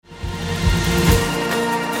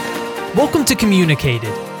Welcome to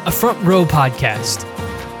Communicated, a FrontRow podcast.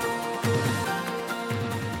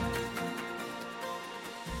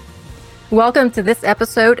 Welcome to this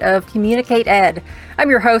episode of Communicate Ed.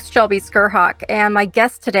 I'm your host, Shelby Skurhawk, and my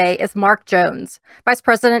guest today is Mark Jones, Vice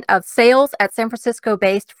President of Sales at San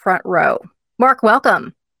Francisco-based FrontRow. Mark,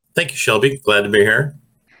 welcome. Thank you, Shelby. Glad to be here.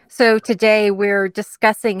 So today we're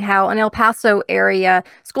discussing how an El Paso area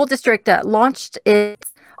school district launched its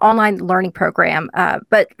online learning program.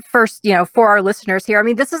 But first, for our listeners here,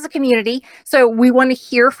 this is a community, so we want to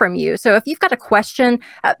hear from you. So if you've got a question,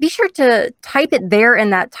 be sure to type it there in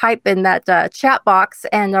that chat box,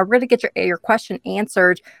 and we're going to get your question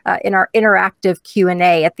answered in our interactive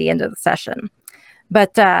Q&A at the end of the session.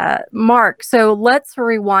 But Mark, so let's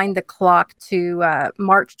rewind the clock to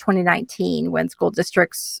March 2019, when school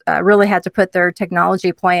districts really had to put their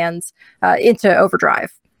technology plans into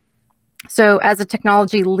overdrive. So as a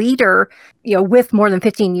technology leader, with more than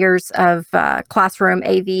 15 years of classroom,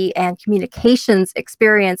 AV, and communications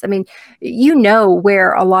experience,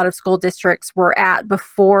 where a lot of school districts were at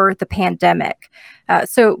before the pandemic.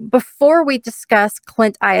 So before we discuss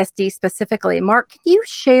Clint ISD specifically, Mark, can you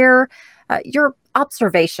share your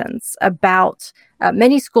observations about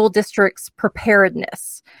many school districts'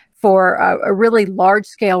 preparedness for a really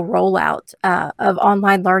large-scale rollout of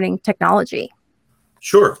online learning technology?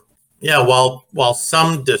 Sure. Yeah, while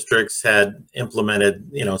some districts had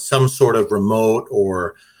implemented, some sort of remote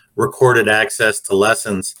or recorded access to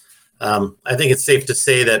lessons, I think it's safe to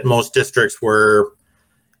say that most districts were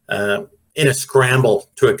in a scramble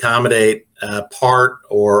to accommodate part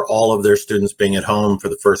or all of their students being at home for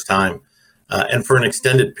the first time and for an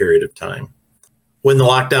extended period of time. When the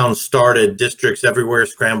lockdown started, districts everywhere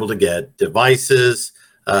scrambled to get devices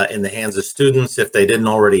in the hands of students if they didn't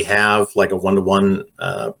already have like a one-to-one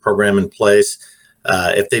program in place,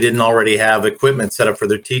 if they didn't already have equipment set up for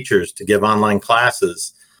their teachers to give online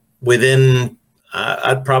classes. Within,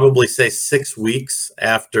 I'd probably say 6 weeks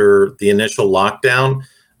after the initial lockdown,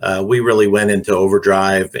 we really went into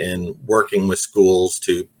overdrive in working with schools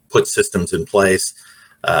to put systems in place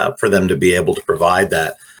for them to be able to provide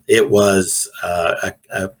that. It was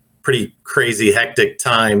a pretty crazy, hectic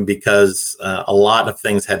time because a lot of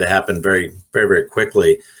things had to happen very, very, very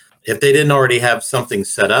quickly. If they didn't already have something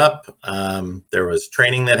set up, there was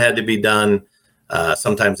training that had to be done.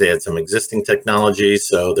 Sometimes they had some existing technology,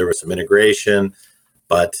 so there was some integration,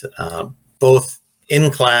 but both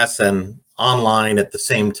in class and online at the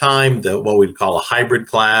same time, what we'd call a hybrid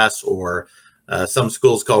class, or some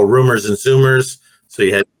schools call roomers and zoomers. So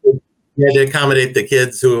you had to accommodate the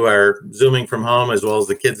kids who are Zooming from home as well as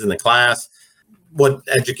the kids in the class. What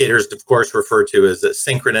educators, of course, refer to as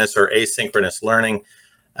synchronous or asynchronous learning.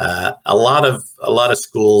 A lot of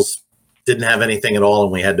schools didn't have anything at all,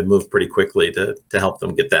 and we had to move pretty quickly to help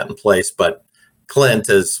them get that in place. But Clint,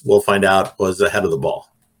 as we'll find out, was ahead of the ball.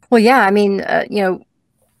 Well, yeah,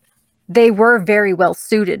 they were very well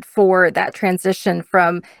suited for that transition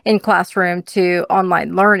from in-classroom to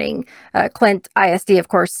online learning. Clint ISD, of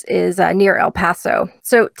course, is near El Paso.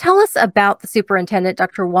 So tell us about the superintendent,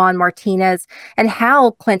 Dr. Juan Martinez, and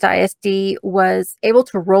how Clint ISD was able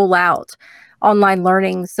to roll out online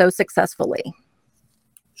learning so successfully.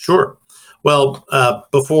 Sure. Well,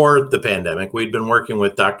 before the pandemic, we'd been working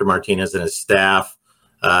with Dr. Martinez and his staff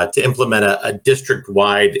to implement a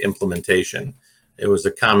district-wide implementation. It was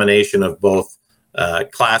a combination of both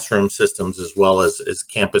classroom systems as well as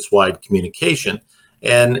campus-wide communication.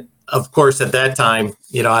 And of course, at that time,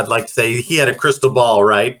 I'd like to say he had a crystal ball,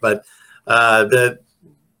 right? But the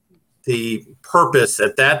purpose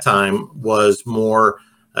at that time was more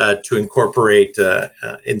to incorporate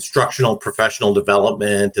instructional professional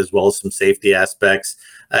development as well as some safety aspects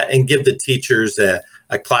and give the teachers a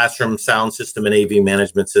classroom sound system and AV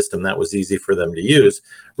management system that was easy for them to use,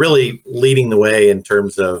 really leading the way in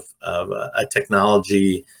terms of a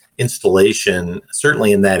technology installation,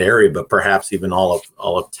 certainly in that area, but perhaps even all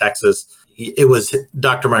of Texas. It was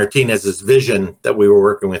Dr. Martinez's vision that we were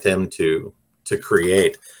working with him to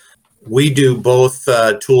create. We do both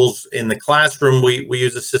tools in the classroom. We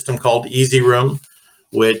use a system called Easy Room,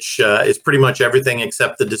 which is pretty much everything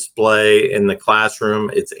except the display in the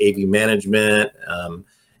classroom. It's AV management.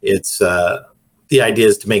 The idea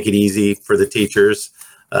is to make it easy for the teachers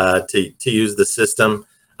to use the system.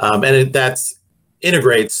 That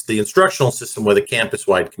integrates the instructional system with a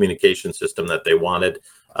campus-wide communication system that they wanted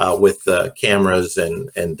with cameras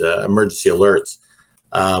and emergency alerts.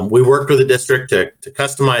 We worked with the district to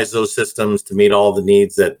customize those systems to meet all the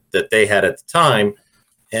needs that they had at the time.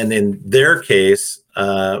 And in their case,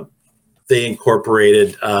 they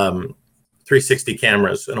incorporated 360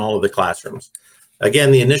 cameras in all of the classrooms.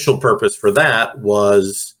 again, the initial purpose for that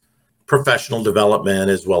was professional development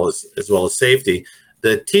as well as safety.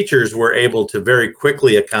 The teachers were able to very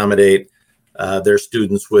quickly accommodate their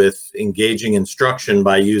students with engaging instruction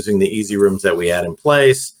by using the easy rooms that we had in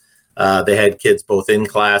place. They had kids both in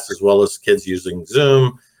class as well as kids using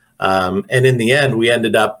Zoom. And in the end, we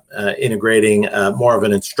ended up integrating more of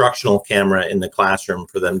an instructional camera in the classroom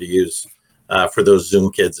for them to use for those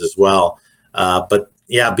Zoom kids as well. But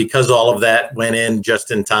yeah, because all of that went in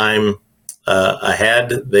just in time ahead,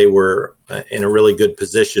 they were in a really good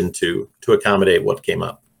position to accommodate what came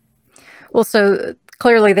up. Well, so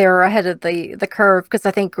clearly they were ahead of the curve, because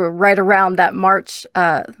I think right around that March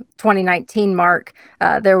 2019 mark,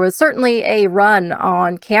 there was certainly a run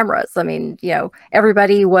on cameras. I mean,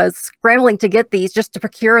 everybody was scrambling to get these just to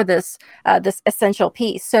procure this essential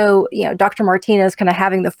piece. So, Dr. Martinez kind of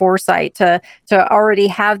having the foresight to already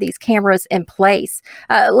have these cameras in place.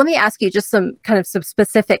 Let me ask you just some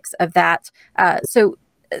specifics of that. So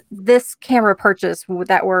this camera purchase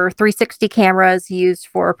that were 360 cameras used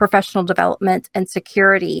for professional development and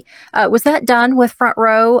security, was that done with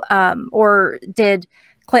FrontRow, or did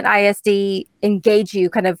Clint ISD engage you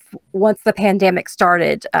kind of once the pandemic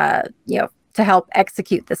started, to help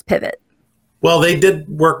execute this pivot? Well, they did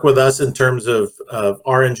work with us in terms of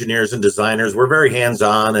our engineers and designers. We're very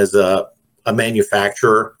hands-on as a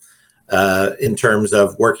manufacturer. In terms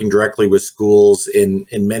of working directly with schools in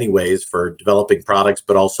many ways for developing products,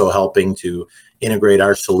 but also helping to integrate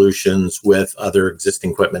our solutions with other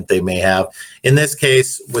existing equipment they may have. In this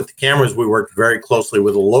case, with the cameras, we worked very closely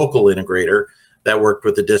with a local integrator that worked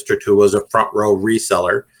with the district who was a FrontRow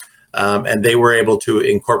reseller. And they were able to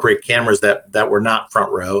incorporate cameras that were not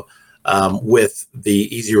FrontRow with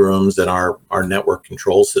the easy rooms and our network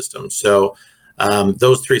control system. So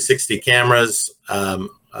those 360 cameras,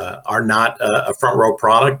 are not a FrontRow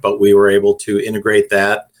product, but we were able to integrate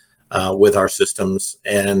that with our systems,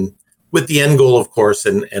 and with the end goal, of course,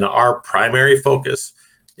 and our primary focus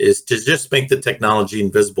is to just make the technology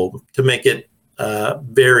invisible, to make it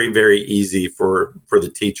very, very easy for the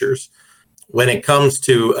teachers. When it comes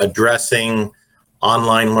to addressing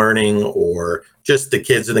online learning or just the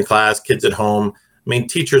kids in the class, kids at home, I mean,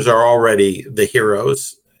 teachers are already the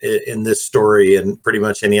heroes in this story and pretty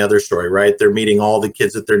much any other story, right? They're meeting all the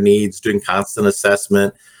kids at their needs, doing constant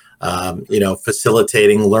assessment,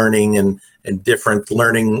 facilitating learning and different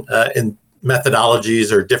learning and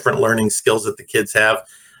methodologies or different learning skills that the kids have.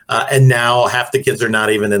 And now half the kids are not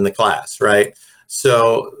even in the class, right?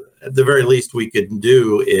 So at the very least we could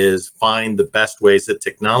do is find the best ways that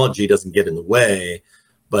technology doesn't get in the way,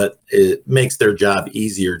 but it makes their job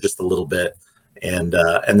easier just a little bit. And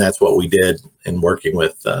that's what we did in working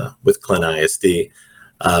with Clint ISD.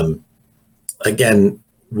 Again,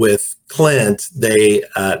 with Clint, they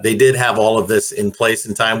did have all of this in place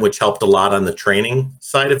in time, which helped a lot on the training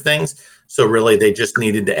side of things. So really, they just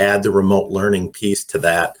needed to add the remote learning piece to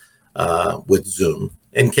that with Zoom.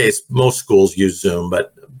 In case most schools use Zoom,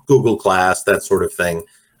 but Google Class, that sort of thing,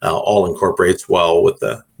 all incorporates well with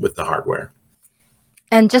the hardware.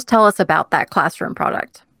 And just tell us about that classroom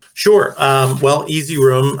product. Sure. Well, Easy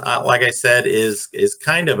Room, like I said, is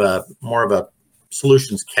kind of more of a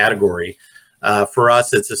solutions category. For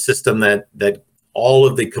us, it's a system that all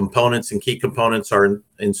of the components and key components are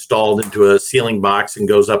installed into a ceiling box and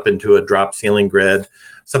goes up into a drop ceiling grid.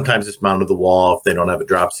 Sometimes it's mounted to the wall if they don't have a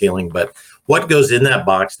drop ceiling, but what goes in that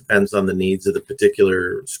box depends on the needs of the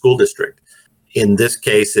particular school district. In this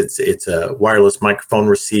case, it's a wireless microphone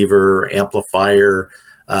receiver, amplifier.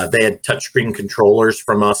 They had touchscreen controllers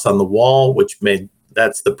from us on the wall, which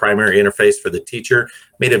that's the primary interface for the teacher,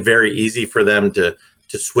 made it very easy for them to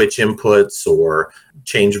switch inputs or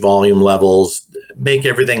change volume levels, make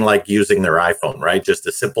everything like using their iPhone, right? Just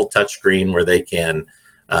a simple touchscreen where they can,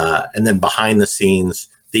 and then behind the scenes,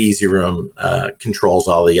 the Easy Room controls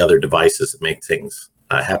all the other devices that make things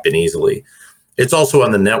happen easily. It's also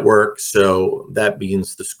on the network, so that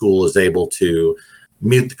means the school is able to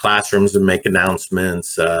mute the classrooms and make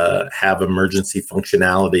announcements, have emergency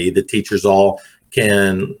functionality. The teachers all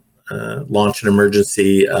can launch an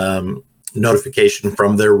emergency notification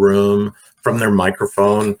from their room, from their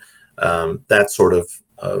microphone. That sort of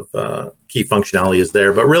key functionality is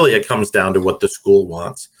there, but really it comes down to what the school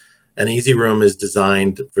wants. An Easy Room is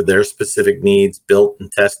designed for their specific needs, built and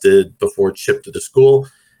tested before it's shipped to the school.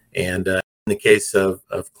 And in the case of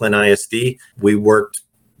Clint ISD, we worked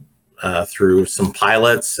through some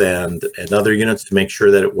pilots and other units to make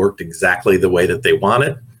sure that it worked exactly the way that they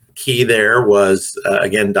wanted. Key there was,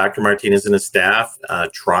 again, Dr. Martinez and his staff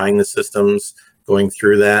trying the systems, going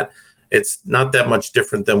through that. it's not that much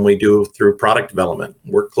different than we do through product development.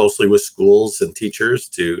 Work closely with schools and teachers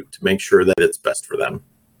to make sure that it's best for them.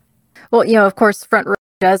 Well, of course, FrontRow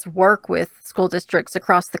does work with school districts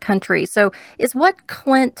across the country. So is what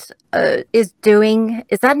Clint is doing,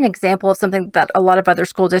 is that an example of something that a lot of other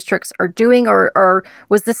school districts are doing, or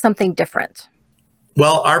was this something different?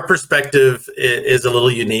 Well, our perspective is a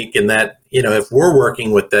little unique in that, if we're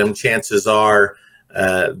working with them, chances are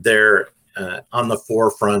they're on the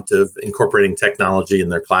forefront of incorporating technology in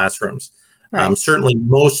their classrooms. Right. Certainly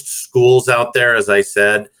most schools out there, as I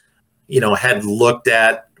said, had looked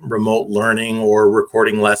at remote learning or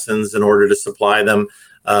recording lessons in order to supply them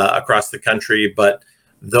across the country. But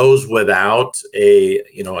those without a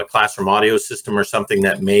classroom audio system or something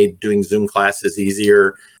that made doing Zoom classes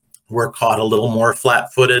easier were caught a little more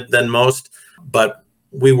flat-footed than most. But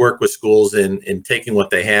we work with schools in taking what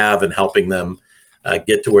they have and helping them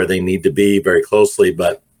get to where they need to be very closely.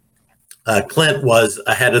 But Clint was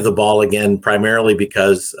ahead of the ball again, primarily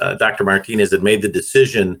because Dr. Martinez had made the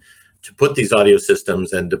decision to put these audio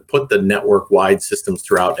systems and to put the network-wide systems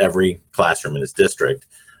throughout every classroom in his district,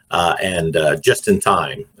 and just in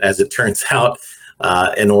time, as it turns out,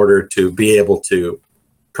 in order to be able to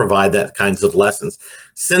provide that kinds of lessons.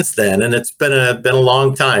 Since then, and it's been a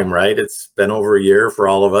long time, right? It's been over a year for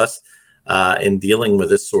all of us in dealing with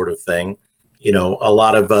this sort of thing. A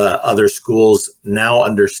lot of other schools now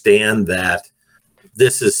understand that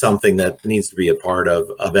this is something that needs to be a part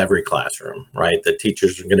of every classroom, right? The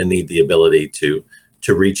teachers are going to need the ability to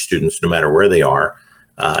reach students no matter where they are,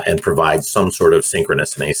 and provide some sort of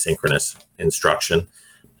synchronous and asynchronous instruction.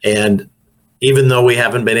 And even though we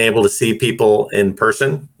haven't been able to see people in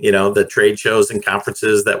person, the trade shows and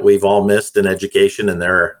conferences that we've all missed in education, and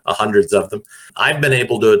there are hundreds of them, I've been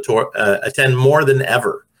able to attend more than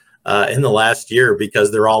ever in the last year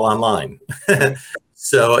because they're all online.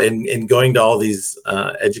 So in going to all these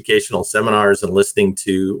educational seminars and listening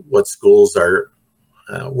to what schools are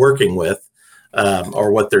working with,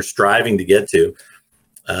 or what they're striving to get to,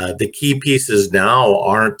 the key pieces now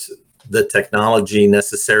aren't the technology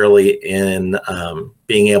necessarily in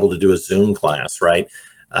being able to do a Zoom class, right?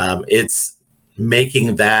 It's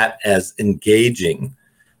making that as engaging.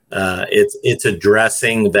 It's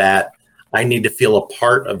addressing that I need to feel a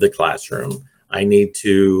part of the classroom. I need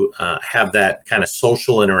to have that kind of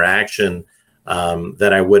social interaction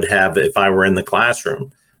that I would have if I were in the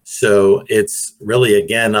classroom. So it's really,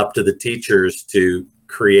 again, up to the teachers to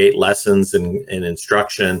create lessons and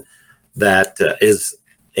instruction that is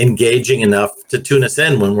engaging enough to tune us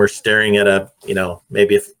in when we're staring at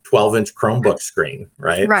maybe a 12-inch Chromebook screen,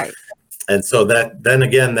 right? Right. And so then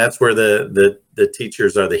again, that's where the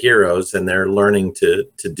teachers are the heroes, and they're learning to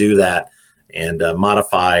do that and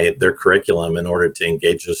modify their curriculum in order to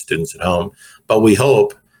engage those students at home. But we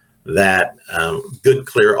hope that good,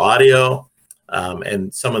 clear audio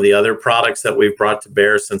and some of the other products that we've brought to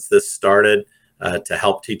bear since this started to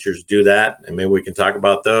help teachers do that, and maybe we can talk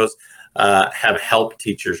about those, have helped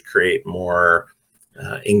teachers create more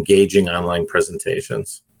engaging online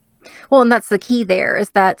presentations. Well, and that's the key there,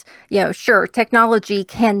 is that, sure, technology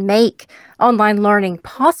can make online learning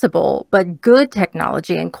possible, but good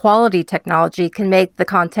technology and quality technology can make the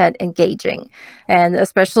content engaging. And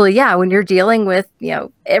especially, when you're dealing with,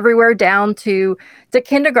 everywhere down to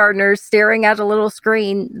kindergartners staring at a little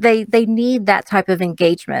screen, they need that type of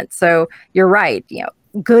engagement. So you're right,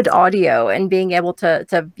 good audio and being able to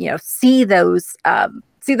see those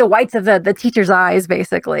see the whites of the teacher's eyes,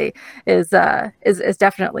 basically, is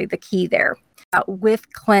definitely the key there.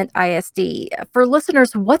 With Clint ISD, for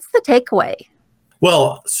listeners, what's the takeaway?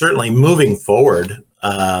 Well, certainly moving forward,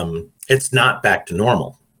 it's not back to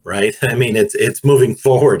normal, right? I mean, it's moving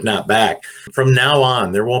forward, not back. From now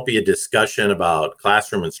on, there won't be a discussion about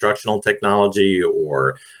classroom instructional technology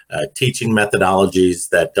or teaching methodologies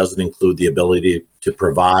that doesn't include the ability to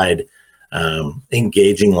provide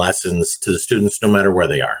engaging lessons to the students no matter where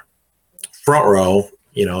they are. FrontRow,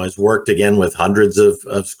 has worked again with hundreds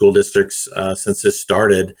of school districts since this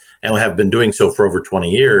started, and have been doing so for over 20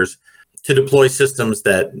 years to deploy systems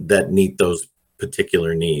that meet those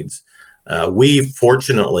particular needs. We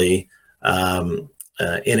fortunately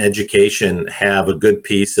in education have a good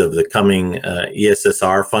piece of the coming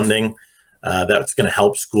ESSR funding that's going to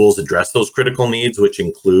help schools address those critical needs, which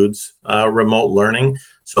includes remote learning.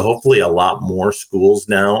 So hopefully a lot more schools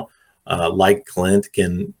now, like Clint,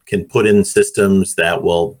 can put in systems that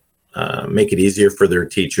will make it easier for their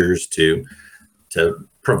teachers to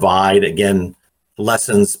provide, again,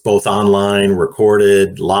 lessons both online,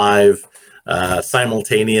 recorded, live,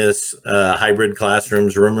 simultaneous, hybrid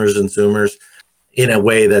classrooms, roomers and Zoomers, in a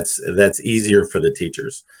way that's easier for the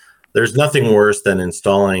teachers. there's nothing worse than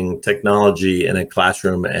installing technology in a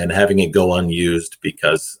classroom and having it go unused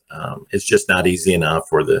because it's just not easy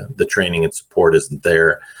enough, or the training and support isn't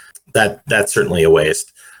there. That's certainly a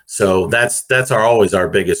waste. So that's always our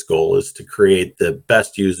biggest goal, is to create the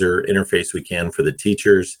best user interface we can for the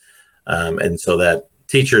teachers, and so that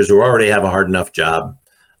teachers who already have a hard enough job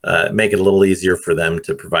make it a little easier for them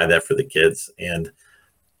to provide that for the kids. And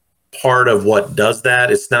part of what does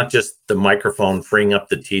that, it's not just the microphone freeing up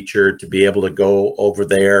the teacher to be able to go over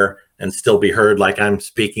there and still be heard like I'm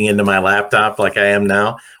speaking into my laptop like I am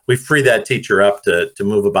now. We free that teacher up to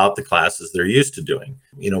move about the classes they're used to doing.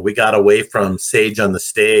 We got away from sage on the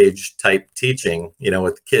stage type teaching,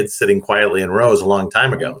 with kids sitting quietly in rows a long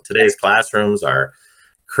time ago. Today's classrooms are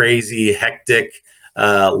crazy, hectic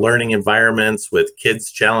learning environments with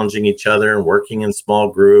kids challenging each other and working in small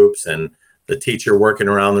groups, and the teacher working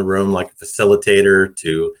around the room like a facilitator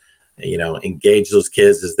to, engage those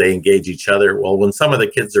kids as they engage each other. Well, when some of the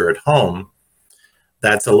kids are at home,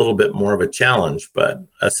 that's a little bit more of a challenge. But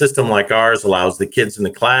a system like ours allows the kids in the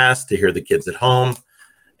class to hear the kids at home,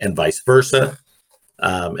 and vice versa,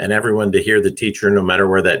 and everyone to hear the teacher no matter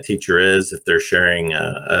where that teacher is. If they're sharing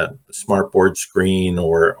a smartboard screen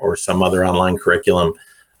or some other online curriculum,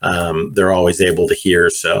 they're always able to hear.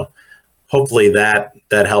 So hopefully that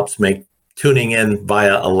helps make tuning in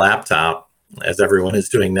via a laptop, as everyone is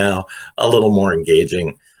doing now, a little more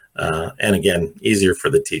engaging, and again, easier for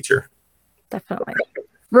the teacher. Definitely.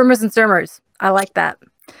 Rumors and Surmers. I like that.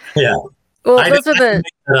 Yeah. Well, I those are didn't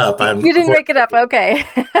make it up. You didn't make it up. Okay.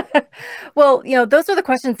 Well, those are the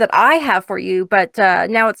questions that I have for you, but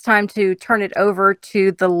now it's time to turn it over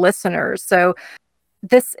to the listeners. So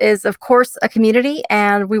this is, of course, a community,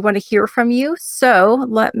 and we want to hear from you. So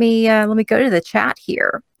let me go to the chat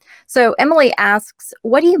here. So Emily asks,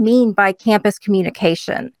 what do you mean by campus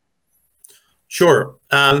communication? Sure.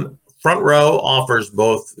 FrontRow offers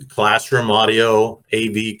both classroom audio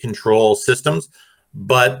AV control systems,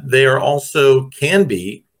 but there also can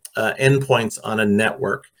be endpoints on a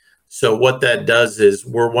network. So what that does is,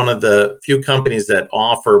 we're one of the few companies that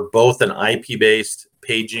offer both an IP-based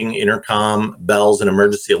paging, intercom, bells, and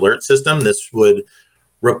emergency alert system. This would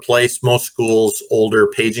replace most schools' older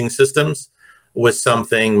paging systems with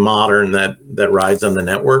something modern that rides on the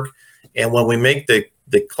network. And when we make the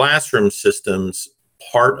classroom systems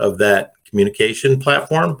part of that communication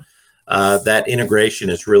platform, that integration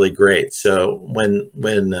is really great. So when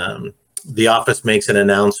the office makes an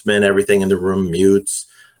announcement, everything in the room mutes.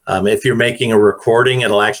 If you're making a recording,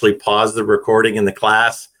 it'll actually pause the recording in the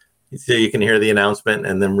class so you can hear the announcement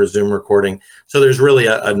and then resume recording. So there's really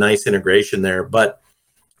a nice integration there. But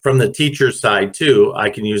from the teacher's side too, I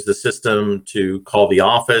can use the system to call the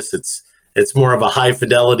office. It's more of a high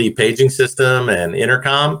fidelity paging system and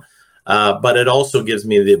intercom, but it also gives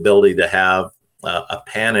me the ability to have a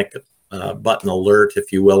panic button alert,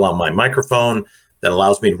 if you will, on my microphone that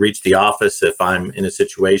allows me to reach the office if I'm in a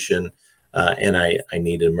situation and I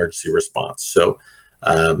need an emergency response. So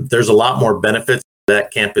there's a lot more benefits to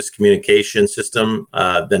that campus communication system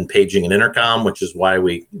than paging and intercom, which is why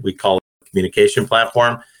we call it a communication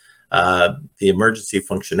platform. The emergency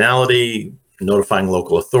functionality, notifying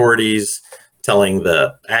local authorities, telling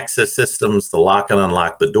the access systems to lock and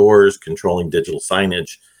unlock the doors, controlling digital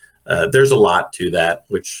signage. There's a lot to that,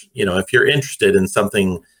 which, if you're interested in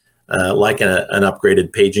something like an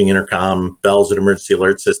upgraded paging, intercom, bells, and emergency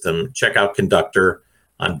alert system, check out Conductor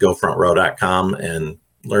on gofrontrow.com and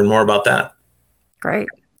learn more about that. Great.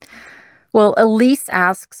 Well, Elise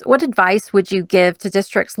asks, what advice would you give to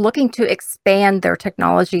districts looking to expand their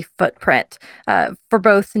technology footprint for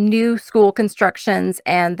both new school constructions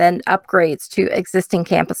and then upgrades to existing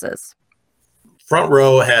campuses?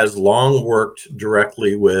 FrontRow has long worked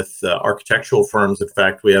directly with architectural firms. In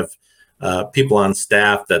fact, we have people on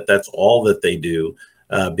staff that's all that they do,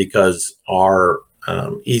 because our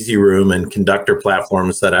Easy Room and Conductor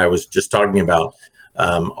platforms that I was just talking about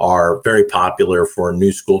are very popular for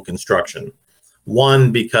new school construction.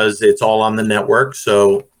 One, because it's all on the network.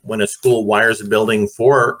 So when a school wires a building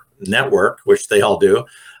for network, which they all do,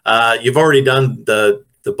 you've already done the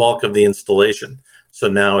bulk of the installation. So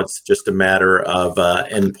now it's just a matter of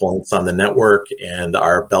endpoints on the network and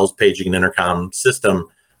our bells, paging, and intercom system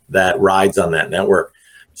that rides on that network.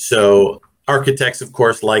 So architects, of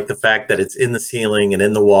course, like the fact that it's in the ceiling and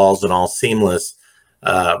in the walls and all seamless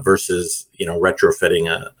versus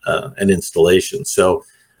retrofitting an installation. So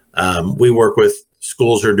we work with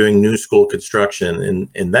schools who are doing new school construction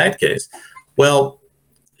in that case. Well,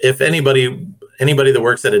 if anybody that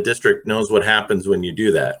works at a district knows what happens when you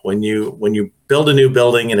do that. When you build a new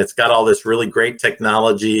building and it's got all this really great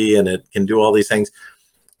technology and it can do all these things,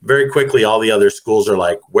 very quickly, all the other schools are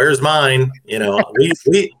like, "Where's mine?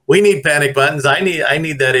 We need panic buttons. I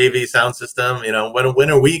need that AV sound system. When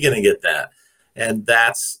are we going to get that?" And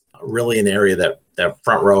that's really an area that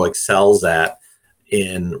FrontRow excels at,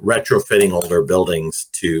 in retrofitting older buildings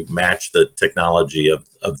to match the technology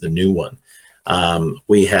of the new one.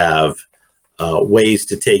 We have ways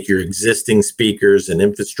to take your existing speakers and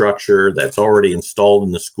infrastructure that's already installed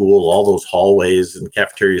in the school, all those hallways and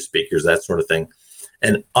cafeteria speakers, that sort of thing,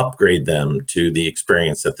 and upgrade them to the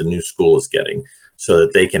experience that the new school is getting, so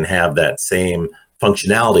that they can have that same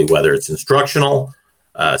functionality, whether it's instructional,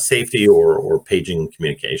 safety, or paging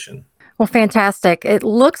communication. Well, fantastic. It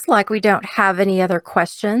looks like we don't have any other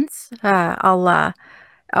questions. I'll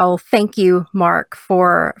thank you, Mark,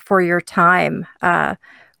 for your time.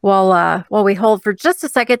 While we hold for just a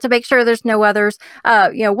second to make sure there's no others,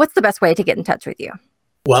 what's the best way to get in touch with you?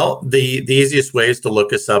 Well, the easiest way is to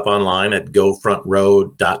look us up online at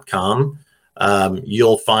gofrontrow.com.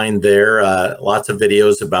 You'll find there lots of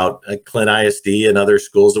videos about Clint ISD and other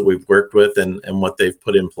schools that we've worked with and what they've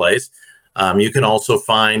put in place. You can also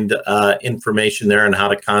find information there on how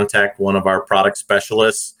to contact one of our product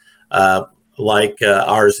specialists, like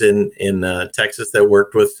ours in Texas that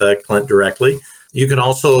worked with Clint directly. You can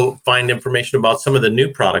also find information about some of the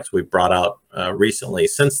new products we've brought out recently.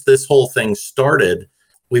 Since this whole thing started,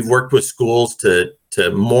 we've worked with schools to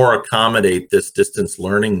more accommodate this distance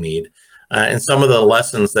learning need. And some of the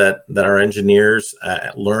lessons that our engineers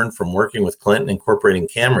learned from working with Clint and incorporating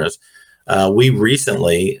cameras, we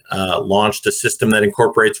recently launched a system that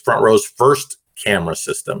incorporates FrontRow's first camera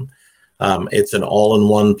system. It's an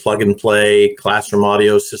all-in-one plug-and-play classroom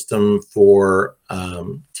audio system for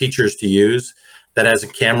teachers to use, that has a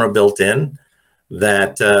camera built in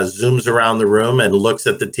that zooms around the room and looks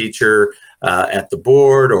at the teacher at the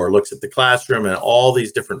board, or looks at the classroom, and all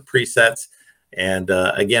these different presets. And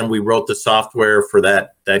again, we wrote the software for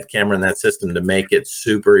that camera and that system to make it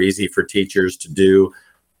super easy for teachers to do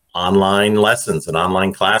online lessons and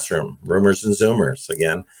online classroom, roomers and zoomers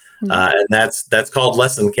again. And that's called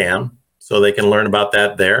Lesson Cam. So they can learn about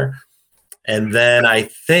that there. And then I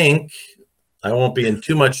think I won't be in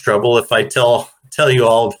too much trouble if I tell you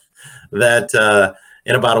all that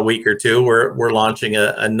in about a week or two, we're launching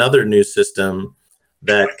another new system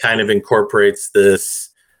that kind of incorporates this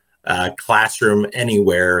classroom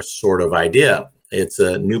anywhere sort of idea. It's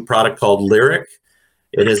a new product called Lyric.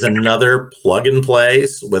 It is another plug and play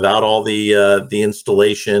without all the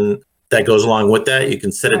installation that goes along with that. You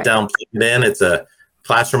can set it down, plug it in. It's a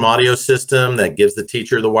classroom audio system that gives the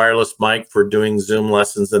teacher the wireless mic for doing Zoom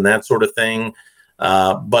lessons and that sort of thing,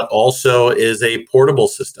 but also is a portable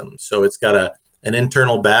system. So it's got an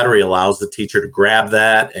internal battery, allows the teacher to grab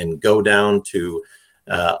that and go down to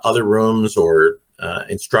other rooms or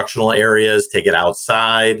instructional areas, take it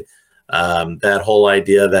outside. That whole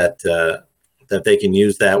idea that they can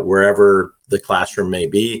use that wherever the classroom may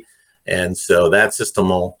be. And so that system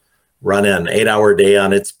will run an 8-hour day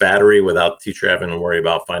on its battery without the teacher having to worry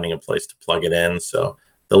about finding a place to plug it in. So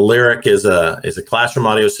the Lyric is a classroom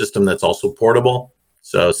audio system that's also portable.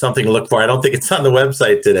 So something to look for. I don't think it's on the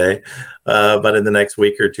website today, but in the next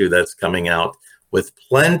week or two, that's coming out with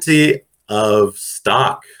plenty of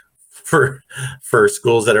stock for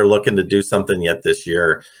schools that are looking to do something yet this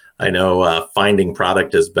year. I know finding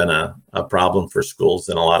product has been a problem for schools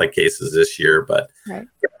in a lot of cases this year, but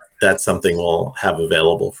that's something we'll have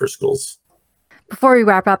available for schools. Before we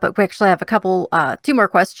wrap up, we actually have two more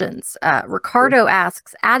questions. Ricardo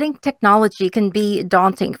asks, adding technology can be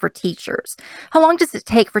daunting for teachers. How long does it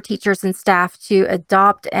take for teachers and staff to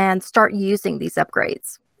adopt and start using these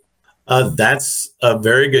upgrades? That's a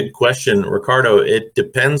very good question, Ricardo. It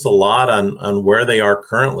depends a lot on where they are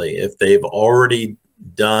currently. If they've already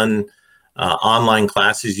done online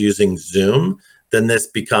classes using Zoom, then this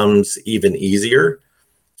becomes even easier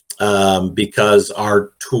because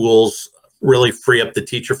our tools really free up the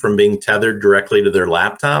teacher from being tethered directly to their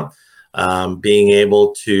laptop, being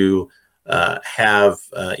able to have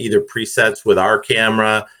either presets with our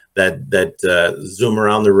camera that zoom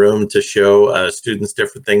around the room to show students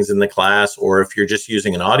different things in the class, or if you're just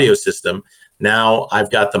using an audio system, now I've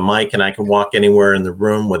got the mic and I can walk anywhere in the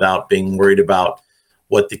room without being worried about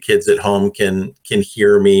what the kids at home can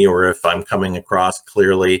hear me, or if I'm coming across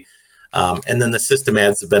clearly. And then the system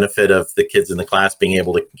adds the benefit of the kids in the class being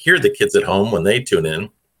able to hear the kids at home when they tune in.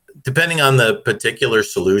 Depending on the particular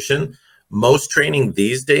solution, most training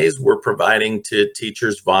these days we're providing to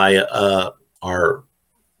teachers via our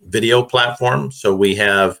video platform. So we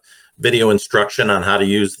have video instruction on how to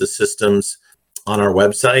use the systems on our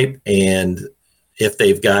website. And if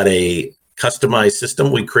they've got a customized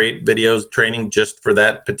system. We create videos training just for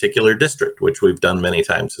that particular district, which we've done many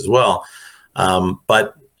times as well.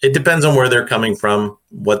 But it depends on where they're coming from,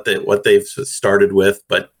 what they've started with.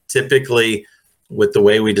 But typically, with the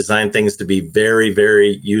way we design things to be very,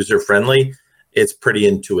 very user friendly, it's pretty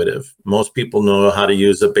intuitive. Most people know how to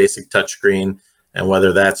use a basic touchscreen, and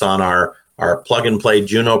whether that's on our plug and play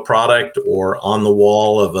Juno product or on the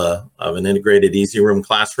wall of an integrated Easy Room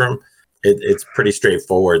classroom, it's pretty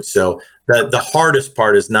straightforward. So the hardest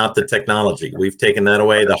part is not the technology. We've taken that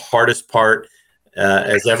away. The hardest part,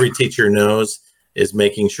 as every teacher knows, is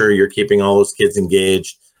making sure you're keeping all those kids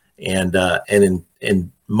engaged and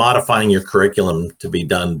in modifying your curriculum to be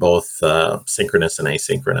done both synchronous and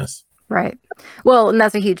asynchronous. Right. Well, and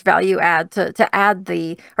that's a huge value add to add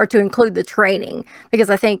to include the training, because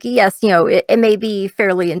I think, yes, it may be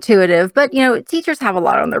fairly intuitive, but, teachers have a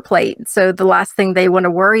lot on their plate. So the last thing they want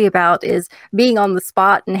to worry about is being on the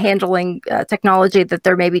spot and handling technology that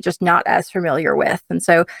they're maybe just not as familiar with. And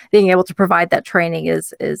so being able to provide that training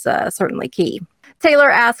is certainly key.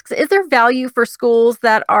 Taylor asks, is there value for schools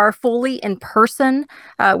that are fully in person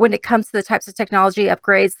when it comes to the types of technology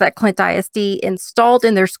upgrades that Clint ISD installed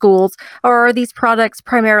in their schools, or are these products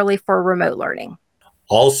primarily for remote learning?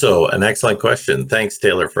 Also, an excellent question. Thanks,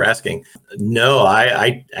 Taylor, for asking. No,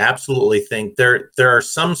 I absolutely think there are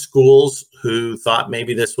some schools who thought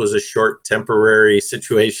maybe this was a short temporary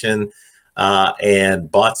situation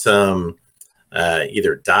and bought some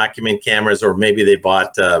either document cameras, or maybe they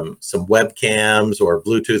bought some webcams or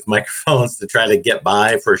Bluetooth microphones to try to get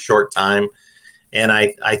by for a short time. And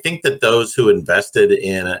I think that those who invested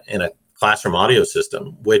in a classroom audio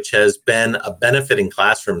system, which has been a benefit in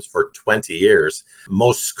classrooms for 20 years,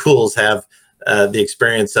 most schools have the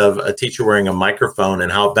experience of a teacher wearing a microphone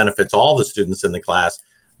and how it benefits all the students in the class,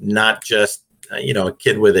 not just a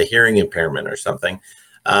kid with a hearing impairment or something.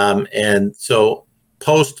 And so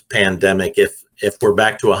post-pandemic, if we're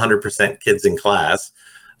back to 100% kids in class,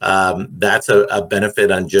 that's a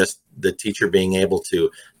benefit on just the teacher being able to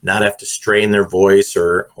not have to strain their voice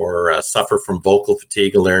or suffer from vocal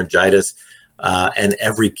fatigue or laryngitis, and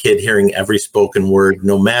every kid hearing every spoken word,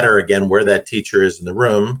 no matter, again, where that teacher is in the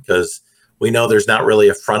room, because we know there's not really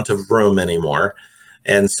a front of room anymore.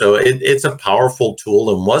 And so it's a powerful tool,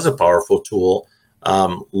 and was a powerful tool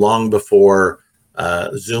long before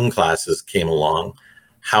Zoom classes came along.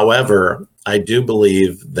 However, I do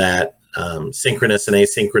believe that synchronous and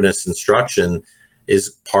asynchronous instruction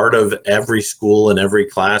is part of every school and every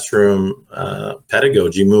classroom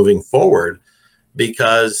pedagogy moving forward,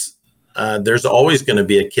 because there's always going to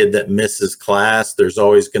be a kid that misses class. There's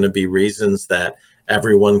always going to be reasons that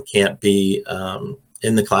everyone can't be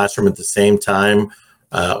in the classroom at the same time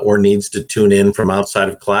or needs to tune in from outside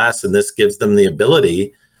of class. And this gives them the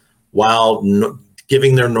ability, while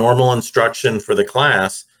giving their normal instruction for the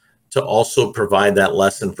class, to also provide that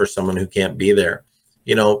lesson for someone who can't be there.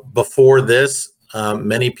 Before this,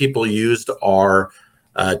 many people used our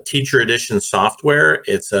Teacher Edition software.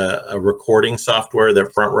 It's a recording software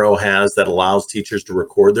that FrontRow has that allows teachers to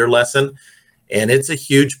record their lesson. And it's a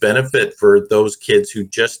huge benefit for those kids who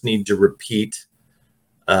just need to repeat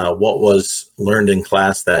what was learned in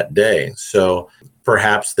class that day. So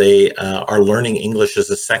perhaps they are learning English as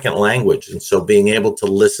a second language. And so being able to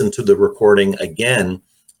listen to the recording again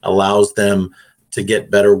allows them to get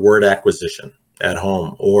better word acquisition at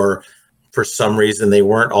home. Or for some reason, they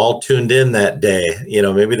weren't all tuned in that day.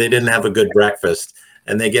 Maybe they didn't have a good breakfast,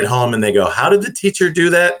 and they get home and they go, how did the teacher do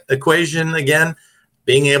that equation again?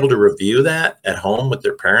 Being able to review that at home with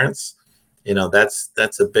their parents,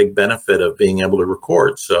 that's a big benefit of being able to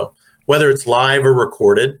record. So whether it's live or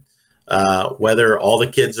recorded, whether all the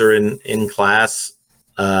kids are in class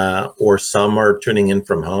or some are tuning in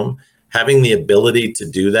from home, having the ability to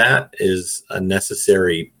do that is a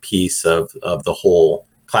necessary piece of the whole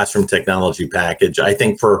classroom technology package, I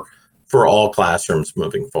think, for all classrooms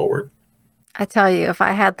moving forward. I tell you, if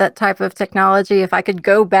I had that type of technology, if I could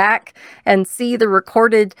go back and see the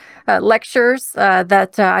recorded lectures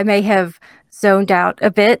that I may have zoned out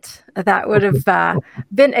a bit, that would have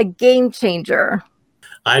been a game changer.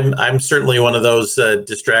 I'm certainly one of those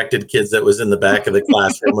distracted kids that was in the back of the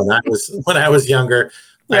classroom when I was younger.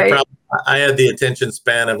 Right. I had the attention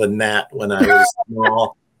span of a gnat when I was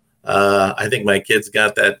small. I think my kids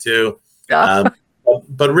got that too.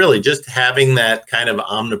 But really, just having that kind of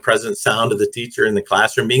omnipresent sound of the teacher in the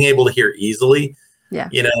classroom, being able to hear easily. Yeah.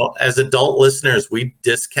 As adult listeners, we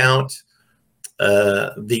discount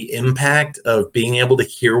the impact of being able to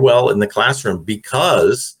hear well in the classroom,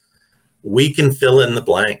 because we can fill in the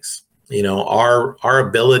blanks. Our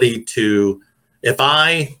ability to, if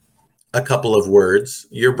I a couple of words,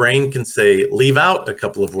 your brain can say, leave out a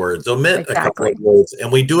couple of words, omit a couple of words,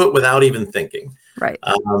 and we do it without even thinking. Right.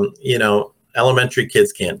 Elementary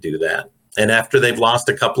kids can't do that. And after they've lost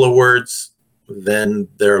a couple of words, then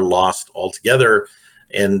they're lost altogether.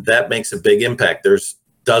 And that makes a big impact. There's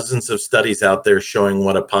dozens of studies out there showing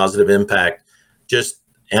what a positive impact just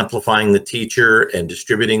amplifying the teacher and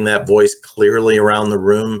distributing that voice clearly around the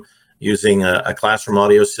room using a classroom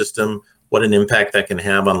audio system, what an impact that can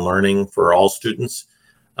have on learning for all students.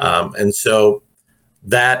 And so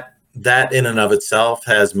that in and of itself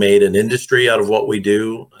has made an industry out of what we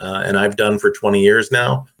do, and I've done for 20 years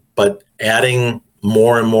now. But adding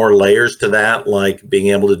more and more layers to that, like being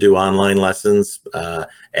able to do online lessons,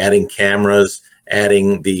 adding cameras,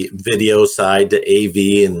 adding the video side to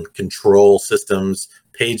AV and control systems,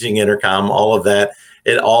 paging intercom, all of that,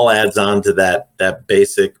 it all adds on to that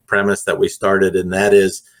basic premise that we started, and that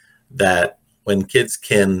is that when kids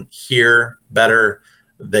can hear better,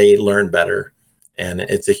 they learn better. And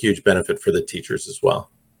it's a huge benefit for the teachers as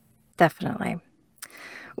well. Definitely.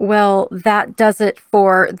 Well, that does it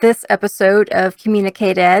for this episode of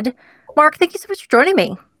Communicate Ed. Mark, thank you so much for joining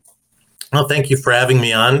me. Well, thank you for having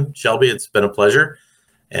me on, Shelby. It's been a pleasure.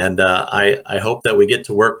 And I hope that we get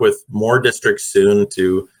to work with more districts soon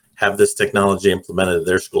to have this technology implemented in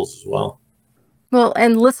their schools as well. Well,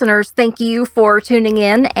 and listeners, thank you for tuning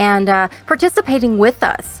in and participating with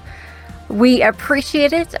us. We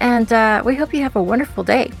appreciate it, and we hope you have a wonderful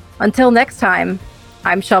day. Until next time,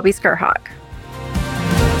 I'm Shelby Skurhawk.